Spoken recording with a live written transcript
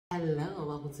Hello,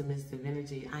 welcome to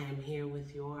Ms.Divinergy. I am here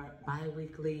with your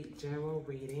bi-weekly general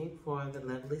reading for the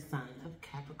lovely sign of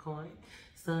Capricorn,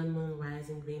 Sun, Moon,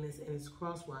 Rising, Venus, and its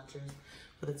cross watchers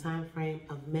for the time frame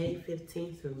of May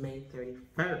 15th through May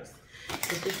 31st.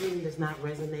 If this reading does not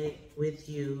resonate with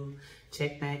you,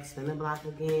 check back, spin the block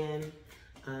again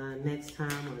next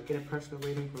time, or get a personal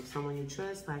reading from someone you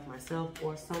trust, like myself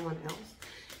or someone else.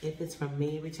 If it's from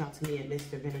me, reach out to me at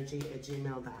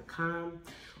msdivinergy@gmail.com.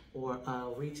 or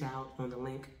reach out on the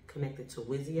link connected to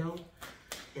Wisio,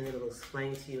 and it'll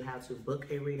explain to you how to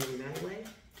book a reading that way.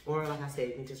 Or like I said,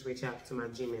 you can just reach out to my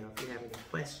Gmail if you have any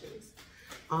questions.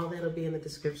 All that'll be in the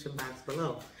description box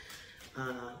below.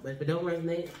 But if it don't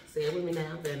resonate, say it with me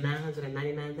now. There are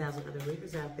 999,000 other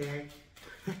readers out there.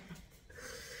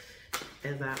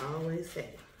 As I always say,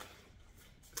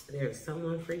 there is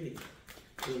someone for you.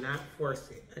 Do not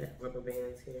force it. I got rubber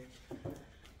bands here.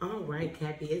 All right,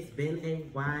 Cappy, it's been a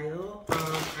while.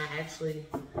 I actually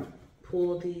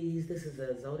pulled these. This is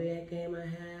a Zodiac game I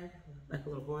have, like a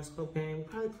little horoscope game. We'll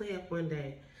probably play it one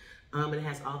day. And it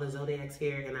has all the Zodiacs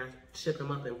here, and I shook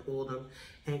them up and pulled them.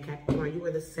 And Capricorn, you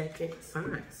were the second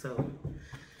sign. So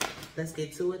let's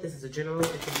get to it. This is a general.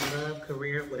 It can be love,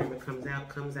 career, whatever comes out,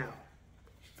 comes out.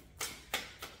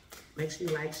 Make sure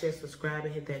you like, share, subscribe,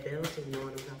 and hit that bell so you know when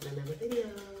I'm dropping another video.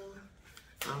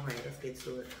 All right, let's get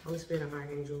to it. Holy Spirit and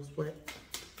Archangels, what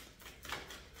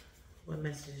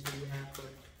messages do you have for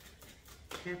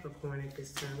Capricorn at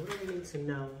this time? What do we need to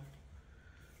know?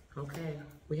 Okay,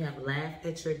 we have laugh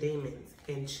at your demons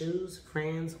and choose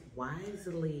friends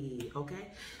wisely.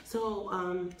 Okay, so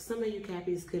some of you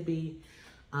Cappies could be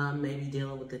maybe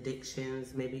dealing with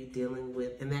addictions, maybe dealing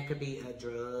with, and that could be a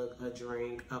drug, a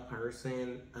drink, a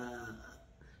person,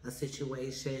 a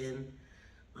situation.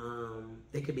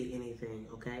 It could be anything,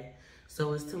 okay?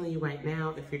 So it's telling you right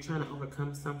now, if you're trying to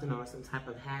overcome something or some type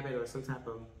of habit or some type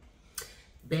of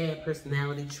bad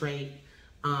personality trait,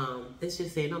 it's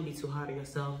just saying don't be too hard on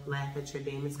yourself, laugh at your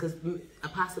demons, because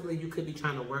possibly you could be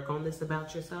trying to work on this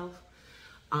about yourself.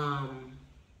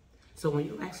 So when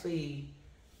you actually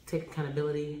take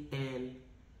accountability and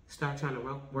start trying to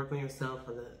work on yourself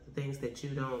for the things that you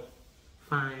don't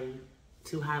find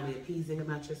too highly appeasing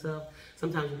about yourself,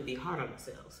 sometimes we can be hard on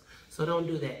ourselves. So don't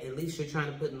do that. At least you're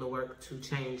trying to put in the work to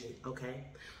change it, okay?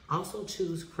 Also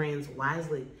choose friends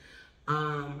wisely.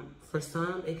 For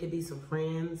some, it could be some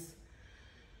friends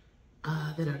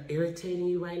that are irritating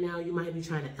you right now. You might be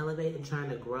trying to elevate and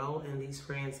trying to grow, and these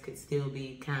friends could still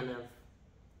be kind of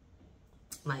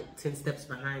like 10 steps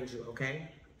behind you,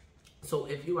 okay? So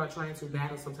if you are trying to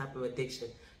battle some type of addiction,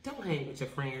 don't hang with your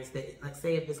friends that, like,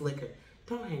 say if it's liquor,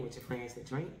 don't hang with your friends that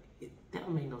drink. That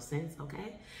don't make no sense,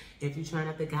 okay? If you're trying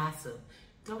not to gossip,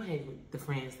 don't hang with the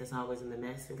friends that's always in the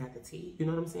mess and got the tea. You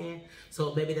know what I'm saying?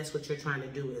 So maybe that's what you're trying to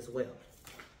do as well.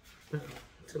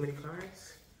 Too many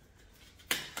cards.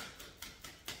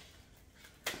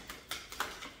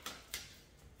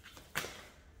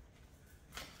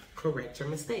 Correct your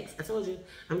mistakes. I told you,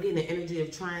 I'm getting the energy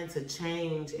of trying to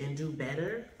change and do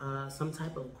better, some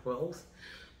type of growth.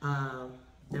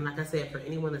 And like I said, for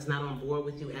anyone that's not on board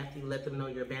with you, after you let them know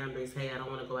your boundaries, hey, I don't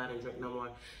want to go out and drink no more.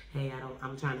 Hey,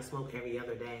 I'm trying to smoke every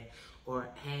other day. Or,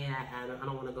 hey, I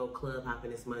don't want to go club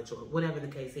hopping as much, or whatever the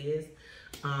case is.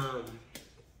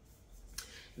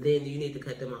 Then you need to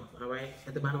cut them off, all right?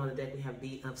 At the bottom of the deck, we have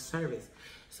be of service.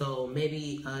 So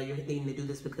maybe you're needing to do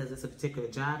this because it's a particular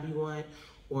job you want,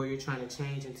 or you're trying to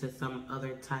change into some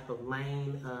other type of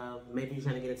lane. Maybe you're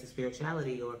trying to get into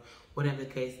spirituality, or whatever the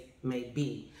case may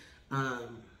be.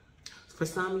 For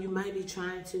some, you might be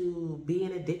trying to be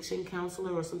an addiction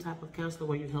counselor or some type of counselor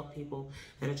where you help people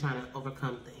that are trying to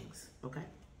overcome things, okay?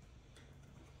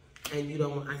 And you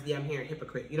don't want, I'm hearing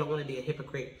hypocrite. You don't want to be a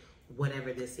hypocrite,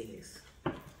 whatever this is.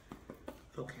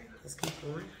 Okay, let's keep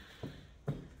going.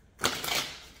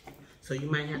 So you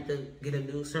might have to get a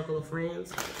new circle of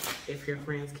friends if your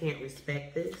friends can't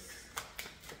respect this.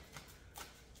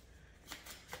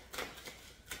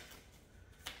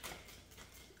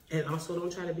 And also don't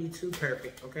try to be too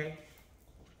perfect, okay?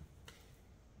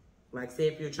 Like say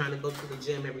if you're trying to go to the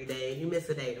gym every day and you miss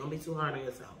a day, don't be too hard on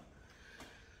yourself.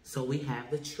 So we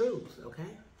have the truth, okay?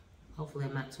 Hopefully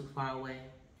I'm not too far away.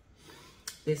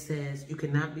 It says, you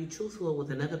cannot be truthful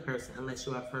with another person unless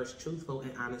you are first truthful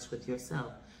and honest with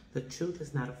yourself. The truth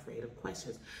is not afraid of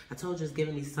questions. I told you it's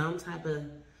giving me some type of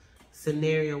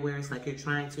scenario where it's like you're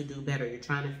trying to do better. You're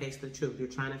trying to face the truth. You're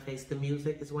trying to face the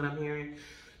music is what I'm hearing.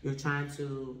 You're trying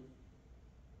to,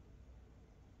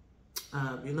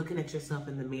 you're looking at yourself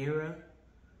in the mirror,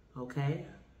 okay?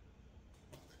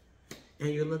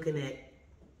 And you're looking at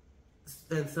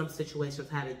in some situations,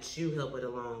 how did you help it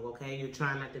along, okay? You're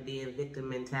trying not to be in victim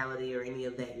mentality or any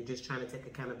of that. You're just trying to take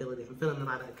accountability. I'm feeling a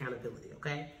lot of accountability,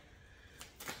 okay?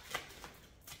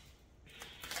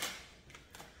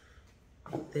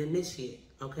 The initiate,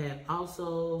 okay?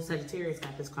 Also, Sagittarius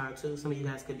got this card too. Some of you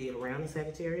guys could be around the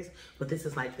Sagittarius, but this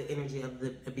is like the energy of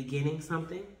the beginning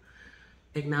something.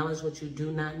 Acknowledge what you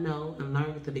do not know and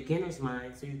learn with the beginner's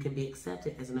mind so you can be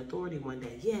accepted as an authority one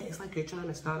day. Yeah, it's like you're trying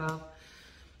to start off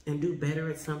and do better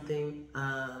at something.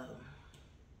 I'm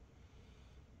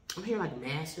here like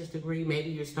master's degree. Maybe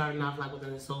you're starting off like with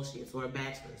an associate's or a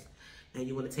bachelor's and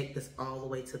you want to take this all the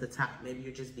way to the top. Maybe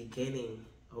you're just beginning,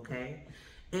 okay?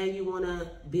 And you want to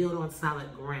build on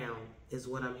solid ground is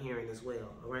what I'm hearing as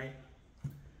well, all right?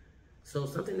 So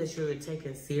something that you're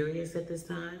taking serious at this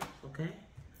time, okay?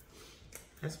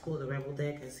 Let's pull the Rebel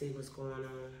deck and see what's going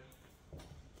on.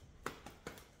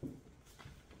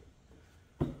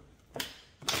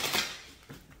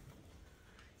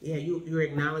 Yeah, you're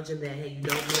acknowledging that, hey, you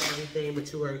don't know everything,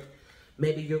 but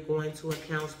maybe you're going to a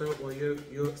counselor or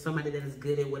you're somebody that is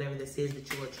good at whatever this is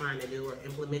that you are trying to do or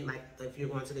implement. Like if you're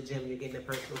going to the gym, you're getting a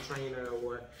personal trainer,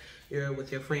 or you're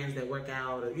with your friends that work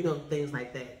out, or, things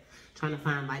like that. Trying to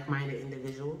find like-minded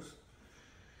individuals.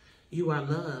 You are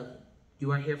loved.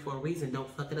 You are here for a reason. Don't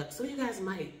fuck it up. So you guys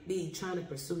might be trying to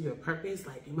pursue your purpose.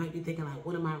 Like you might be thinking like,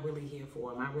 what am I really here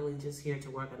for? Am I really just here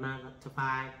to work a 9 to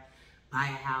 5? Buy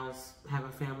a house, have a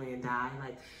family, and die?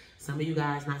 Like, some of you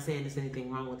guys, not saying there's anything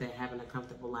wrong with that, having a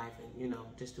comfortable life and,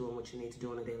 just doing what you need to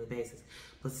do on a daily basis.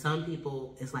 But some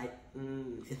people, it's like,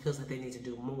 it feels like they need to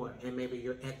do more. And maybe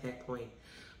you're at that point.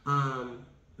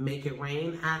 Make it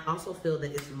rain. I also feel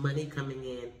that it's money coming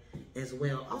in as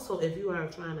well. Also, if you are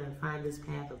trying to find this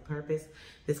path of purpose,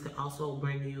 this could also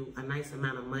bring you a nice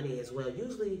amount of money as well.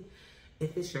 Usually,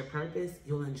 if it's your purpose,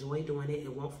 you'll enjoy doing it.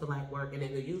 It won't feel like work, and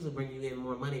it will usually bring you in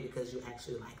more money because you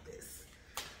actually like this.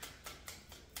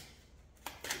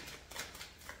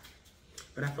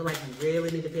 But I feel like you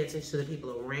really need to pay attention to the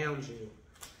people around you,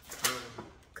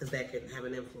 because that can have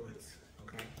an influence,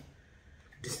 okay?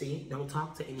 Just see, don't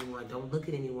talk to anyone. Don't look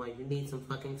at anyone. You need some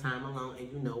fucking time alone,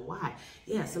 and you know why.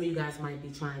 Yeah, some of you guys might be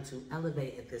trying to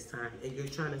elevate at this time, and you're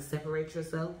trying to separate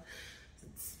yourself,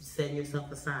 setting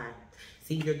yourself aside.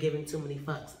 See, you're giving too many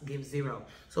fucks. Give 0.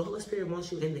 So Holy Spirit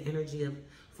wants you in the energy of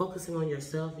focusing on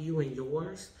yourself, you and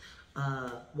yours,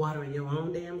 watering your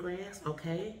own damn grass,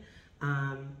 okay?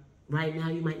 Right now,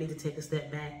 you might need to take a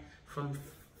step back from,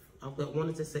 I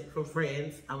wanted to say from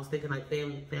friends. I was thinking like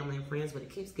family and friends, but it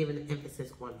keeps giving the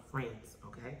emphasis on friends,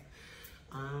 okay?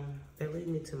 That leads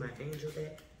me to my angel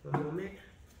deck. One moment.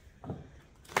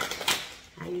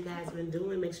 How you guys been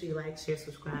doing? Make sure you like, share,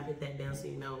 subscribe, hit that bell so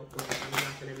you know when I'm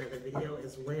dropping another video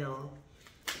as well,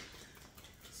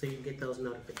 so you can get those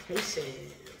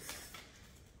notifications.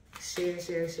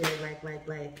 Share,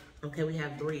 like. Okay, we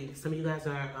have 3. Some of you guys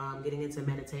are getting into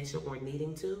meditation or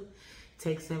needing to.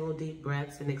 Take several deep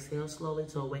breaths and exhale slowly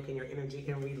to awaken your energy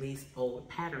and release old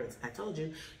patterns. I told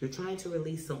you, you're trying to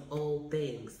release some old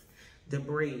things,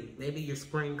 debris. Maybe you're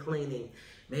spring cleaning.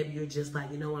 Maybe you're just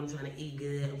like, I'm trying to eat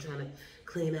good. I'm trying to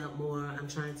clean up more. I'm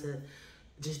trying to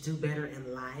just do better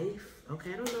in life.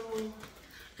 Okay, I don't know.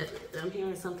 I'm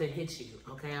hearing something hit you.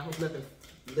 Okay, I hope nothing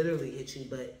literally hit you,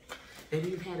 but maybe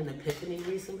you've had an epiphany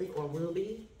recently or will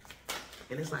be.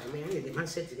 And it's like, man, I need to get my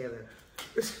shit together.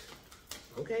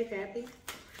 Okay, Cappy.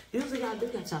 Usually y'all do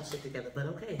got y'all shit together, but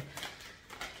okay.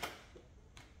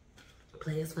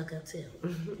 Play as fuck up too.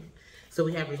 So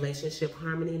we have relationship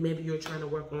harmony. Maybe you're trying to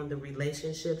work on the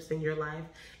relationships in your life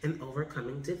and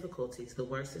overcoming difficulties. The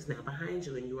worst is now behind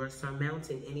you and you are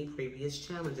surmounting any previous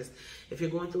challenges. If you're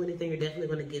going through anything, you're definitely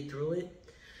going to get through it.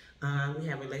 We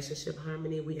have relationship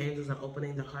harmony. We angels are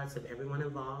opening the hearts of everyone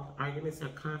involved. Arguments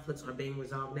and conflicts are being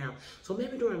resolved now. So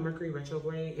maybe during Mercury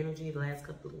retrograde energy, the last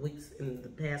couple of weeks in the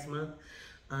past month,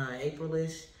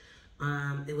 April-ish,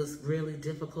 it was really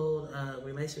difficult.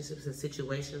 Relationships and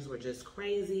situations were just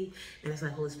crazy. And it's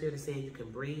like Holy Spirit is saying you can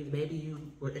breathe. Maybe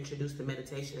you were introduced to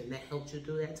meditation and that helped you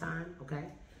through that time, okay?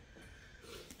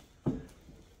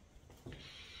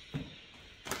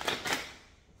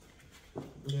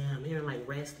 Yeah, I'm hearing like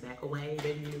rest, back away.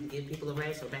 Maybe you need to give people a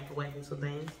rest or back away from some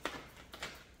things.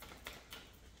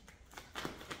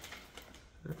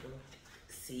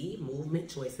 See, movement,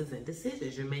 choices, and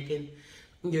decisions. You're making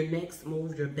your next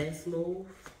move, your best move.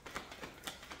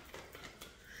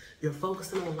 You're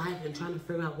focusing on life and trying to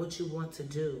figure out what you want to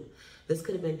do. This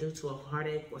could have been due to a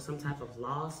heartache or some type of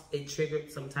loss. It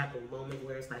triggered some type of moment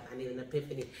where it's like, I need an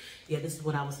epiphany. Yeah, this is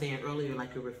what I was saying earlier,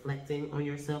 like you're reflecting on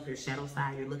yourself, your shadow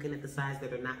side. You're looking at the sides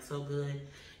that are not so good.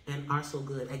 and are so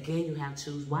good. Again, you have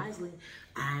choose wisely.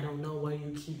 I don't know where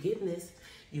you keep getting this.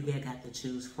 You got to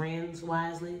choose friends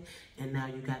wisely, and now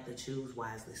you got to choose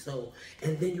wisely. So,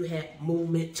 and then you have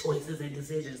movement, choices, and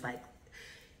decisions. Like,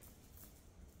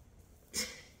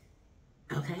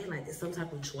 okay, like it's some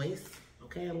type of choice.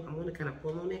 Okay, I'm going to kind of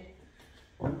pull on it.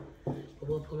 But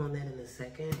we'll pull on that in a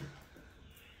second.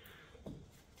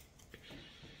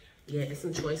 Yeah, it's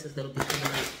some choices that'll be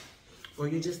coming up. Or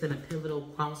you're just in a pivotal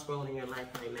crossroad in your life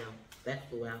right now. That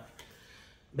flew out.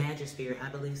 Badger spirit, I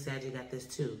believe Sag got this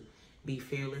too. Be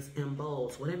fearless and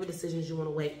bold. So whatever decisions you want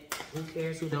to wake, who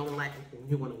cares who don't like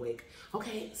you want to wake?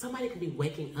 Okay, somebody could be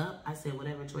waking up. I said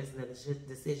whatever choices and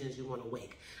decisions you want to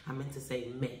wake. I meant to say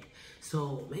make.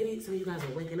 So maybe some of you guys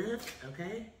are waking up,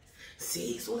 okay?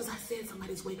 See, as soon as I said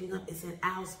somebody's waking up, it said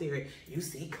owl spirit. You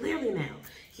see clearly now.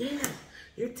 Yeah,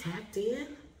 you're tapped in,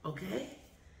 okay?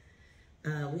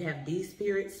 We have B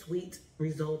spirit, sweet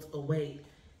results await.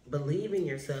 Believe in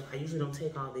yourself. I usually don't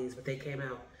take all these, but they came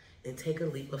out. And take a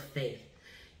leap of faith.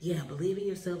 Yeah, believe in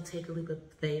yourself, take a leap of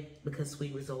faith because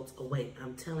sweet results await.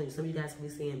 I'm telling you, some of you guys can be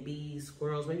seeing bees,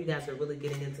 squirrels. Maybe you guys are really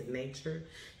getting into nature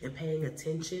and paying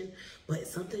attention, but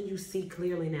it's something you see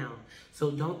clearly now.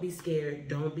 So don't be scared.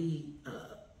 Don't be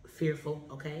fearful,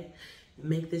 okay?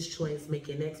 Make this choice. Make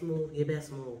your next move your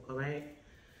best move, all right?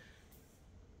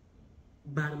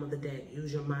 Bottom of the deck,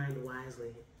 use your mind wisely.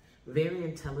 Very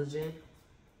intelligent.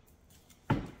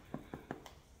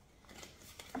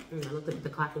 I looked at the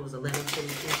clock, it was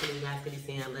 11:22, so you guys could be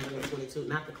seeing 11:22.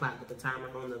 Not the clock, but the timer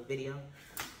on the video.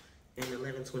 And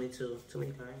 11:22, too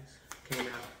many cards came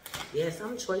out. Yeah,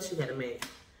 some choice you gotta make.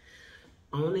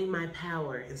 Owning my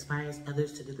power inspires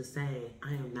others to do the same.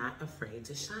 I am not afraid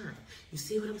to shine. You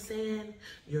see what I'm saying?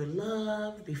 You're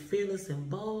loved, be fearless and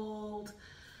bold,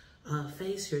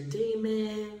 face your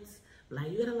demons.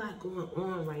 Like, you got a lot going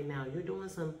on right now. You're doing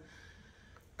some,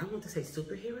 I want to say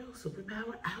superhero,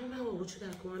 superpower. I don't know what you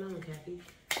got going on, Cappy.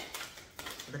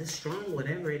 But it's strong,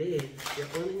 whatever it is. You're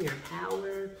owning your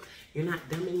power. You're not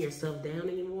dumbing yourself down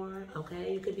anymore,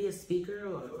 okay? You could be a speaker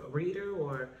or a reader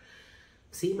or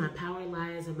see my power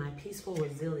lies in my peaceful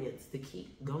resilience to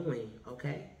keep going,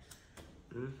 okay?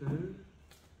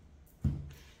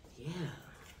 Yeah.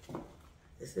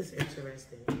 This is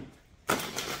interesting.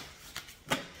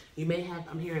 You may have,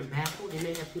 I'm hearing baffled. You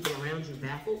may have people around you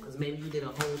baffled because maybe you did a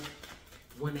whole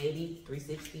 180,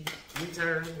 360,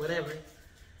 U-turn, whatever.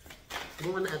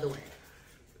 Going the other way.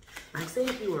 Like, say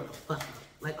if you were a fuck up.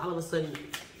 Like, all of a sudden,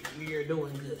 you're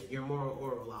doing good. You're moral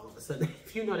oral all of a sudden.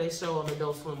 If you know they show on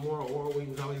Adult Swim moral oral where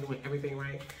you was always doing everything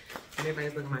right, and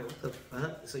everybody's looking like, what the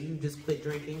fuck? So you just quit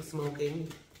drinking,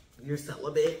 smoking, you're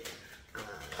celibate.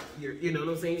 You know what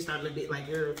I'm saying? You're starting to be like,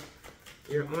 you're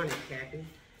on it, Cappy.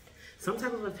 Some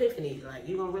type of epiphany, like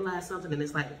you're gonna realize something and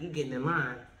it's like you getting in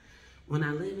line. When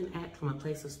I live and act from a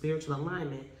place of spiritual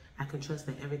alignment, I can trust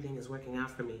that everything is working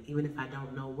out for me, even if I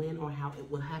don't know when or how it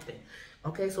will happen.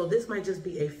 Okay, so this might just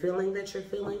be a feeling that you're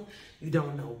feeling. You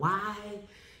don't know why.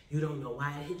 You don't know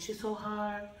why it hit you so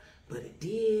hard, but it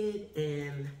did.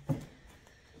 And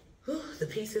the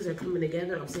pieces are coming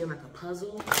together. I'm seeing like a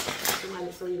puzzle. Some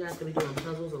of you guys could be doing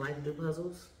puzzles or like to do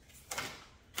puzzles.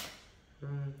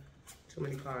 Too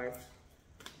many cards.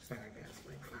 Sorry, guys,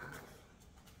 like 5.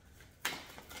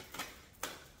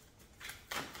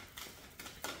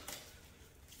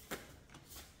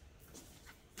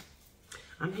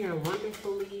 I'm hearing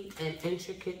wonderfully and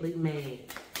intricately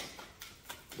made.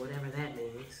 Whatever that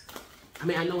means. I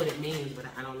mean, I know what it means, but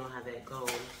I don't know how that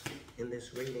goes in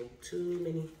this reading. Too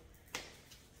many.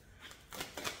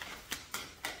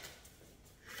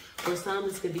 For some,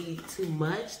 this could be too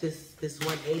much. This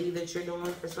 180 that you're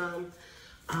doing for some.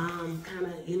 Kind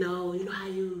of, you know how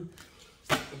you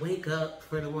wake up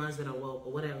for the ones that are woke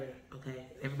or whatever. Okay,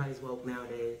 everybody's woke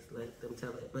nowadays. Let them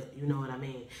tell it. But you know what I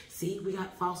mean. See, we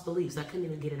got false beliefs. I couldn't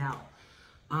even get it out.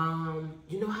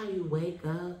 You know how you wake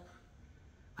up?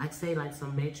 I'd say like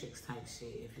some Matrix type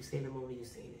shit. If you've seen the movie, you've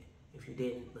seen it. If you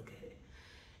didn't, look at it.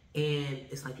 And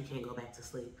it's like you can't go back to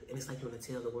sleep. And it's like you want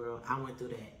to tell the world, I went through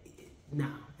that. No,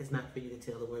 it's not for you to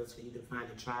tell the world. It's for you to find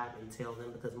a tribe and tell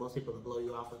them, because most people will blow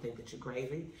you off and think that you're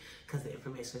crazy because the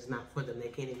information is not for them. They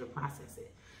can't even process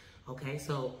it. Okay,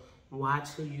 so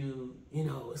watch who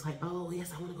it's like, oh,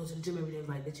 yes, I want to go to the gym every day. It's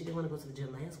like, bitch, you didn't want to go to the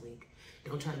gym last week.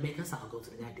 Don't try to make us all go to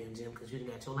the goddamn gym because you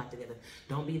didn't got your life together.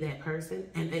 Don't be that person.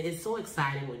 And it's so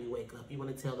exciting when you wake up. You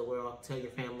want to tell the world, tell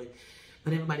your family,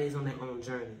 but everybody is on their own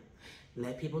journey.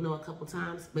 Let people know a couple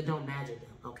times, but don't badger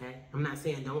them, okay? I'm not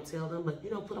saying don't tell them, but,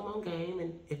 put them on game,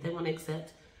 and if they want to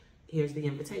accept, here's the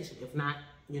invitation. If not,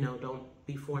 don't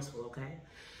be forceful, okay?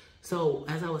 So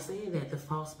as I was saying that, the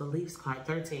false beliefs card,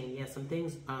 13, yeah, some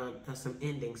things, some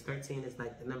endings. 13 is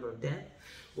like the number of death,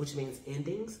 which means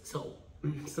endings. So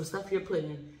some stuff you're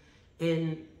putting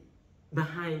in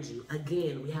behind you.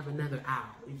 Again, we have another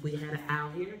owl. We had an owl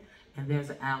here, and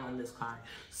there's an owl on this card.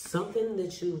 Something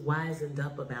that you wisened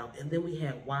up about, and then we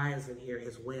had wise in here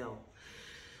as well.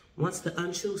 Once the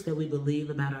untruths that we believe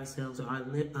about ourselves are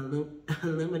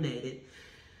illuminated,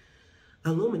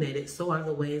 so are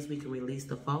the ways we can release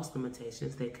the false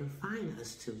limitations they confine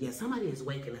us to. Yeah, somebody is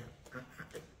waking up.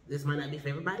 This might not be for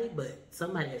everybody, but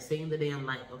somebody has seen the damn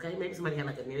light, okay? Maybe somebody had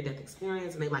like a near-death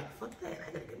experience, and they're like, fuck that,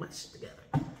 I gotta get my shit together.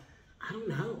 I don't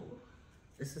know.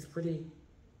 This is pretty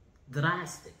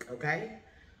drastic, okay?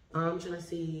 Trying to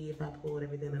see if I pulled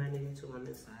everything that I needed to on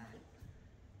this side.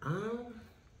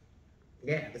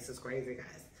 Yeah, this is crazy,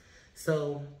 guys.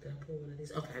 So, did I pull one of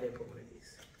these? Okay, I didn't pull one of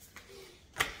these.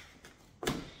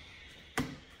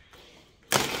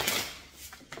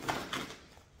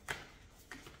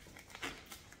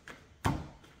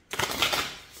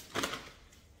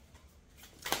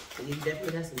 You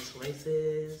definitely got some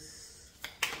choices.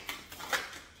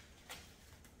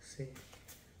 Let's see.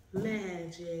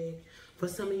 Magic. For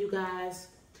some of you guys,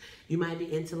 you might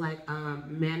be into like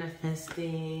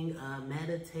manifesting,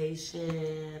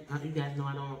 meditation. You guys know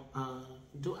I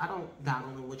don't dabble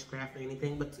in witchcraft or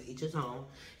anything, but to each his own.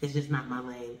 It's just not my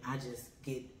lane. I just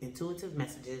get intuitive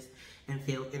messages and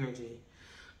feel energy.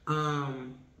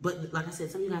 But like I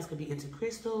said, some of you guys could be into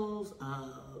crystals,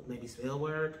 maybe spell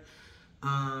work.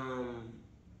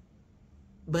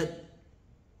 But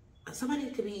somebody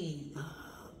could be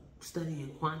studying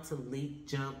quantum leap,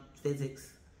 jump,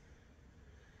 physics.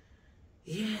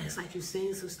 Yeah, it's like you're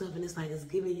seeing some stuff, and it's like it's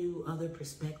giving you other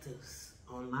perspectives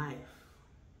on life.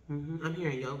 I'm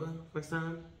hearing yoga for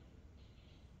some.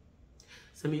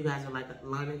 Some of you guys are like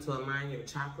learning to align your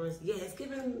chakras. Yeah, it's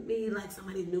giving me like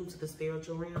somebody new to the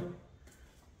spiritual realm.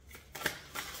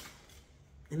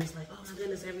 And it's like, oh my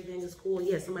goodness, everything is cool.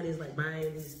 Yeah, somebody's like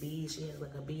buying these beads. She has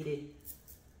like a beaded,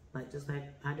 like just like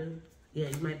I do. Yeah,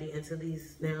 you might be into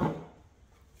these now.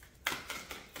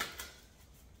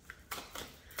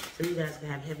 Some of you guys can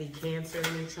have heavy cancer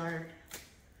in your chart.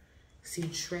 See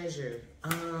treasure.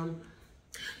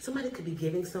 Somebody could be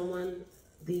giving someone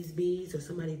these beads, or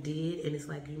somebody did, and it's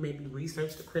like you maybe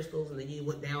researched the crystals and then you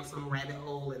went down some rabbit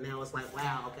hole, and now it's like,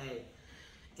 wow, okay.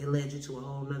 It led you to a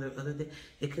whole nother other thing.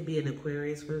 It could be an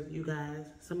Aquarius for you guys.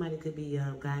 Somebody could be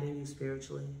guiding you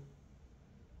spiritually.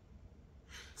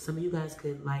 Some of you guys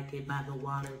could like it by the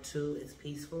water too. It's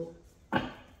peaceful.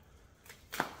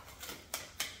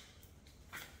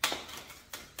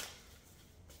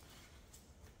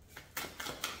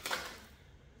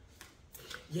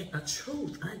 Yeah, a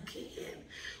truth. Again,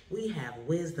 we have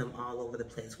wisdom all over the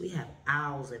place. We have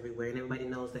owls everywhere, and everybody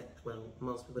knows that. Well,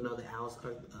 most people know that owls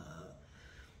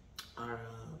are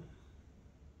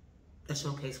a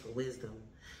showcase for wisdom.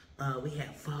 We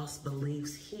have false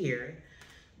beliefs here.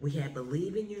 We had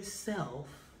believe in yourself.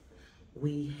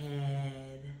 We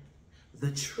had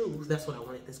the truth. That's what I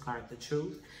wanted this card, the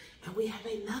truth. And we have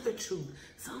another truth.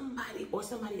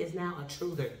 Somebody is now a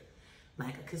truther.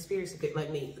 Like a conspiracy,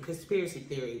 like me, a conspiracy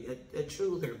theory, a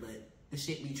truther, but the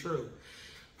shit be true.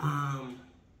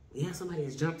 Yeah, somebody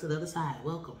has jumped to the other side.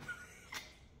 Welcome.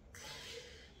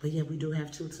 But yeah, we do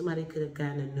have truth. Somebody could have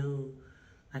gotten a new,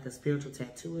 like a spiritual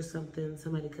tattoo or something.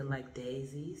 Somebody could like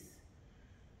daisies.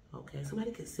 Okay,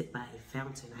 somebody could sit by a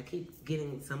fountain. I keep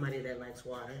getting somebody that likes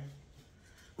water.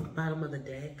 Bottom of the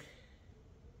deck.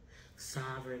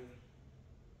 Sovereign.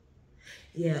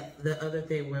 Yeah, the other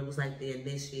thing where it was like the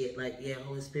initiate, like, yeah,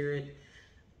 Holy Spirit,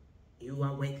 you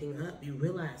are waking up. You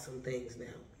realize some things now.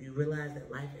 You realize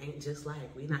that life ain't just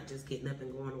life. We're not just getting up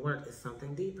and going to work. There's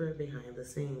something deeper behind the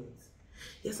scenes.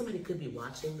 Yeah, somebody could be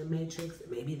watching The Matrix.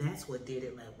 Maybe that's what did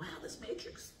it. Like, wow, this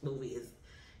Matrix movie is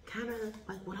kind of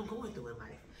like what I'm going through in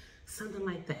life. Something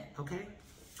like that, okay?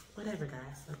 Whatever,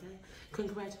 guys, okay?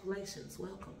 Congratulations.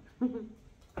 Welcome.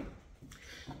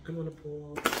 I'm going to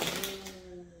pull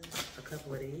a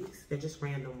couple of these. They're just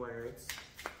random words.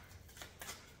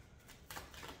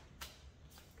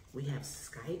 We have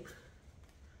Skype.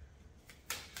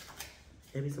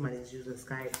 Maybe somebody's using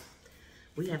Skype.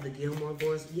 We have the Gilmore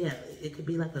Boys. Yeah, it could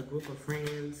be like a group of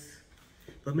friends,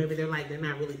 but maybe they're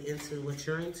not really into what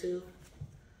you're into.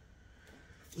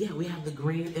 Yeah, we have the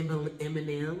green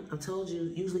M&M. I told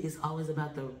you, usually it's always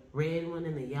about the red one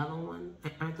and the yellow one.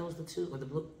 Aren't those the two? Or the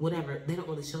blue? Whatever. They don't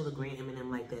really show the green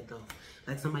M&M like that, though.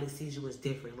 Like somebody sees you as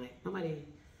different. Like nobody,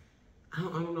 I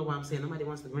don't know why I'm saying nobody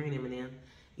wants the green M&M.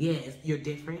 Yeah, you're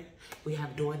different. We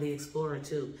have Dora the Explorer,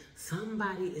 too.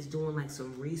 Somebody is doing like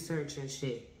some research and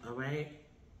shit, all right?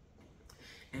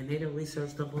 And they done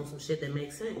researched up on some shit that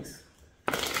makes sense.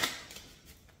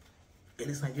 And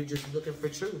it's like you're just looking for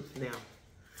truth now.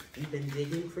 You've been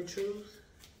digging for truth.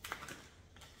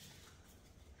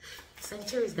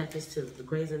 Sagittarius got this too. The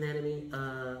Grey's Anatomy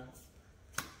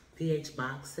VH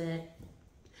box set.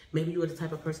 Maybe you were the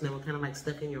type of person that were kind of like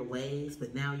stuck in your ways,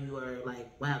 but now you are like,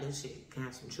 wow, this shit can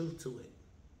have some truth to it.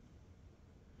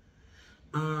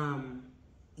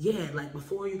 Yeah, like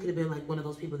before you could have been like one of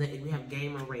those people that we have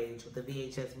gamer rage with the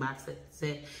VHS box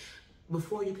set.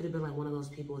 Before you could have been like one of those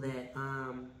people that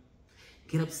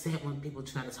get upset when people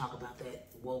try to talk about that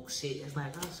woke shit. It's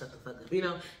like, oh, shut the fuck up, you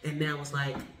know? And now it's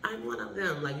like, I'm one of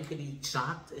them. Like, you could be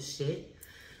shocked as shit.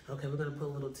 Okay, we're gonna put a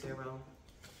little tarot.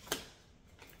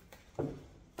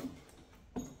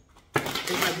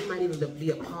 It's like you might even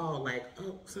be appalled, like,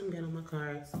 oh, something got on my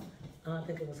cards. Oh, I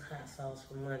think it was hot sauce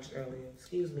from lunch earlier.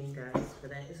 Excuse me, guys, for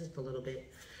that. It's just a little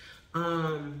bit.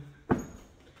 Yeah,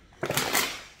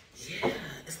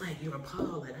 it's like you're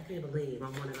appalled. Like, I can't believe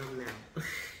I'm one of them now.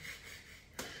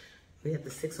 We have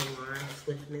the 6 of Wands,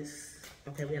 swiftness.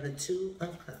 Okay, we have the 2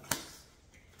 of Cups.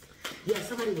 Yeah,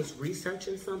 somebody was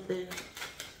researching something.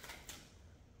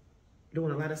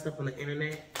 Doing a lot of stuff on the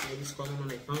internet. Maybe scrolling on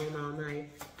their phone all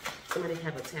night. Somebody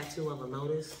have a tattoo of a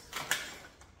lotus.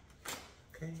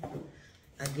 Okay.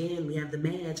 Again, we have the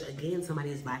Magi. Again, somebody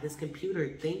is by this computer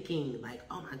thinking like,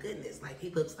 oh my goodness, like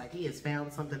he looks like he has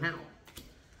found something out.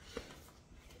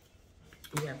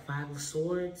 We have 5 of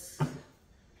Swords.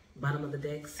 Bottom of the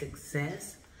deck,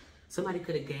 success. Somebody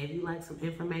could have gave you like some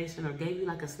information or gave you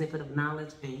like a snippet of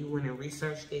knowledge and you went and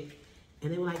researched it.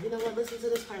 And they were like, you know what, listen to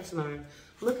this person or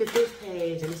look at this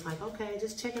page. And it's like, okay,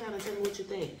 just check it out and tell me what you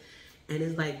think. And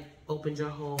it's like opened your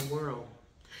whole world.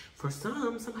 For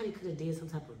some, somebody could have did some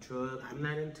type of drug. I'm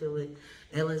not into it.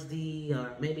 LSD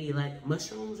or maybe like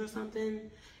mushrooms or something.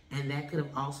 And that could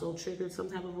have also triggered some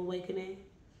type of awakening.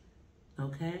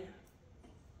 Okay.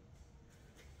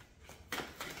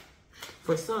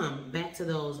 For some, back to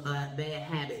those bad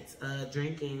habits,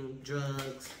 drinking,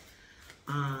 drugs.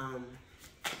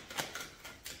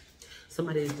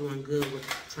 Somebody is doing good with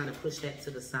trying to push that to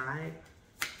the side.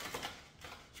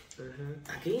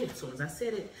 Again, as soon as I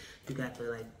said it, you got the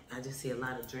like, I just see a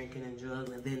lot of drinking and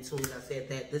drugs. And then as soon as I said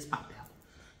that, this popped out.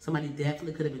 Somebody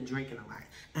definitely could have been drinking a lot.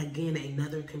 Again,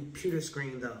 another computer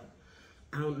screen though.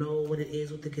 I don't know what it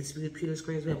is with the computer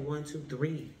screens. We have 1, 2,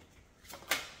 3.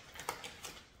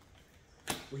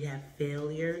 We have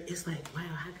failure. It's like, wow,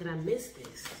 how could I miss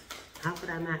this? How could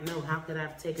I not know? How could I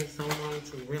have taken so long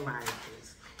to realize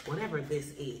this? Whatever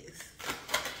this is.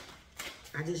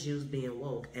 I just use being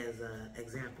woke as an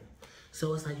example.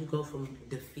 So it's like you go from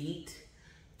defeat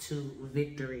to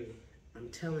victory. I'm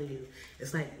telling you.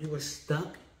 It's like you were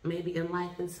stuck maybe in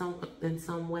life in some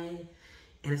way.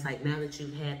 And it's like now that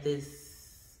you've had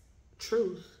this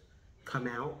truth come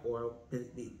out or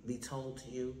be told to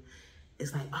you,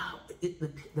 it's like, oh, the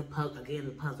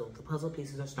puzzle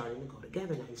pieces are starting to go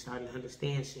together now. You're starting to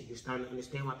understand shit. You're starting to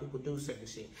understand why people do certain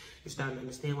shit. You're starting to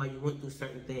understand why you went through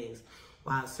certain things,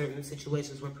 why certain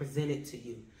situations were presented to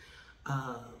you.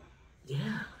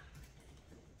 Yeah.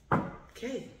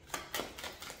 Okay.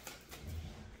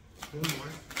 One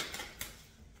more.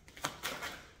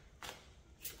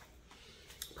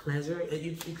 Pleasure.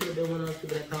 You could have been one of those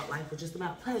people that thought life was just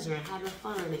about pleasure and having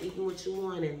fun and eating what you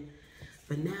want and.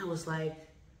 But now it's like,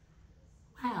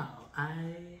 wow,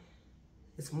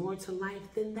 it's more to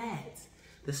life than that.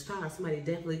 The star, somebody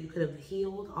definitely, you could have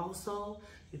healed also.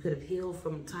 You could have healed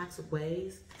from toxic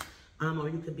ways. Or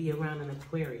you could be around an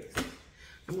Aquarius.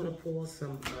 I'm going to pull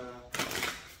some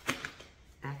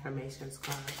affirmations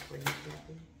cards for you,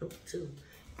 Kathy. Oh, 2.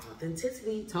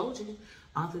 Authenticity, told you.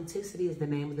 Authenticity is the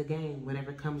name of the game.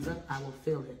 Whatever comes up, I will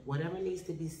feel it. Whatever needs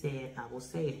to be said, I will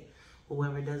say it.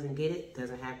 Whoever doesn't get it,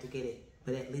 doesn't have to get it.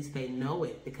 But at least they know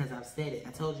it because I've said it. I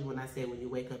told you when I said when you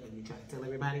wake up and you try to tell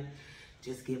everybody,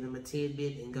 just give them a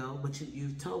tidbit and go. But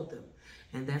you've told them.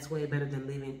 And that's way better than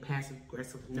leaving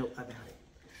passive-aggressive note about it.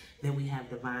 Then we have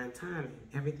divine timing.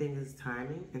 Everything is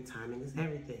timing, and timing is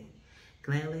everything.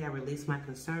 Gladly, I release my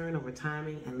concern over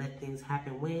timing and let things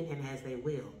happen when and as they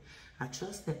will. I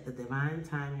trust that the divine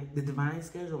timing, the divine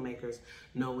schedule makers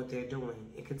know what they're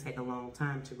doing. It can take a long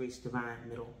time to reach divine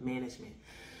middle management.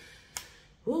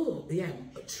 Ooh, yeah,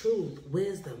 truth,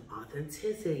 wisdom,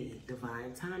 authenticity,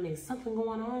 divine timing. Something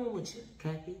going on with you,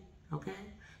 Kathy, okay?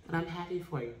 But I'm happy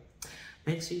for you.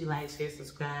 Make sure you like, share,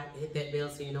 subscribe, hit that bell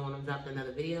so you know when I'm dropping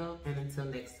another video. And until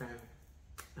next time,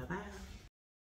 bye-bye.